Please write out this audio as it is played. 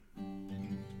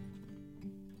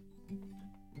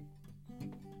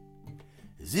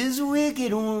this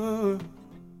wicked one,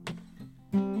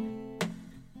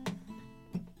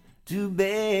 too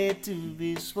bad to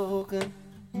be spoken.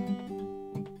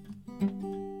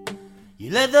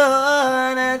 You let the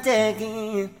heart attack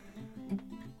in,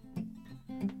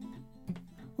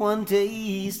 one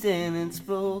taste and it's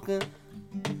broken.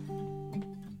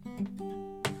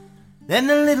 Then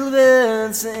the little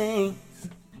bird sings,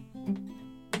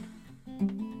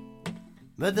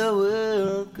 but the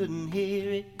world couldn't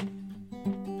hear it.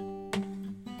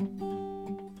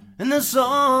 And the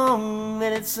song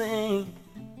that it sang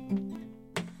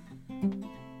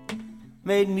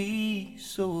made me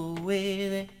so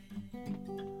weary.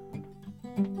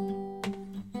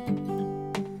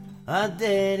 Ah,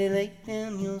 Daddy, lay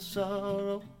down your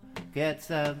sorrow.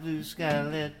 Cat's eye, blue sky,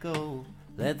 let go.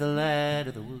 Let the light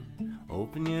of the wood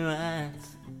open your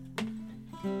eyes.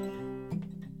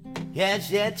 Catch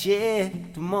that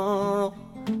check tomorrow.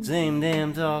 Same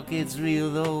damn talk, it's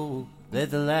real though. Let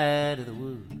the light of the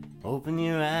wood open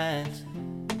your eyes.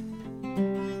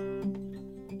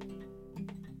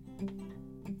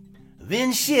 I've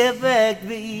been shipwrecked,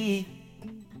 babe.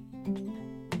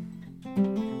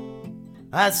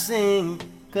 I sing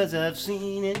 'cause I've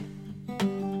seen it.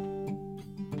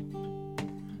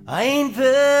 I ain't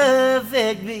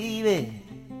perfect, baby.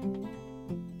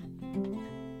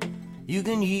 You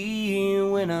can hear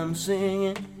when I'm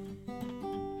singing.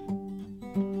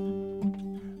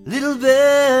 Little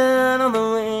bird on the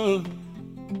wing,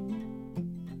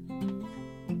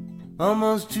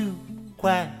 almost too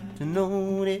quiet to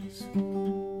notice.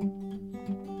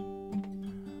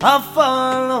 I'll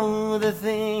follow the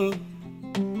thing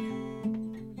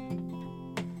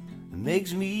that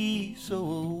makes me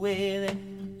so weary.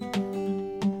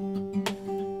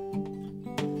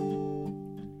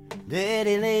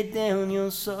 Daddy, lay down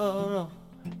your sorrow.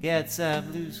 Cat's eye,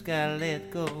 blue sky,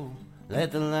 let go.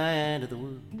 Let the light of the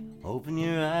wood open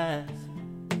your eyes.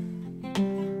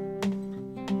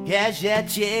 Cash that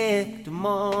check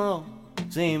tomorrow.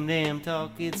 Same damn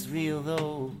talk, it's real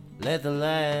though. Let the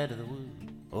light of the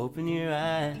wood open your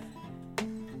eyes.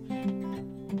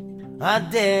 Ah,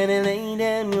 Daddy, lay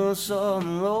down your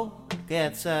sorrow.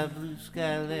 Cat's eye, blue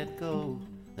sky, let go.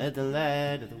 Let the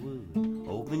light of the wood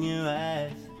open your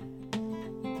eyes.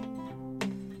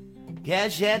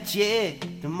 Cash that check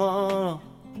tomorrow.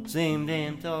 Same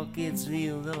damn talk, it's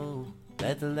real though.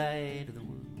 Let the light of the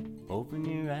wood open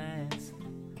your eyes.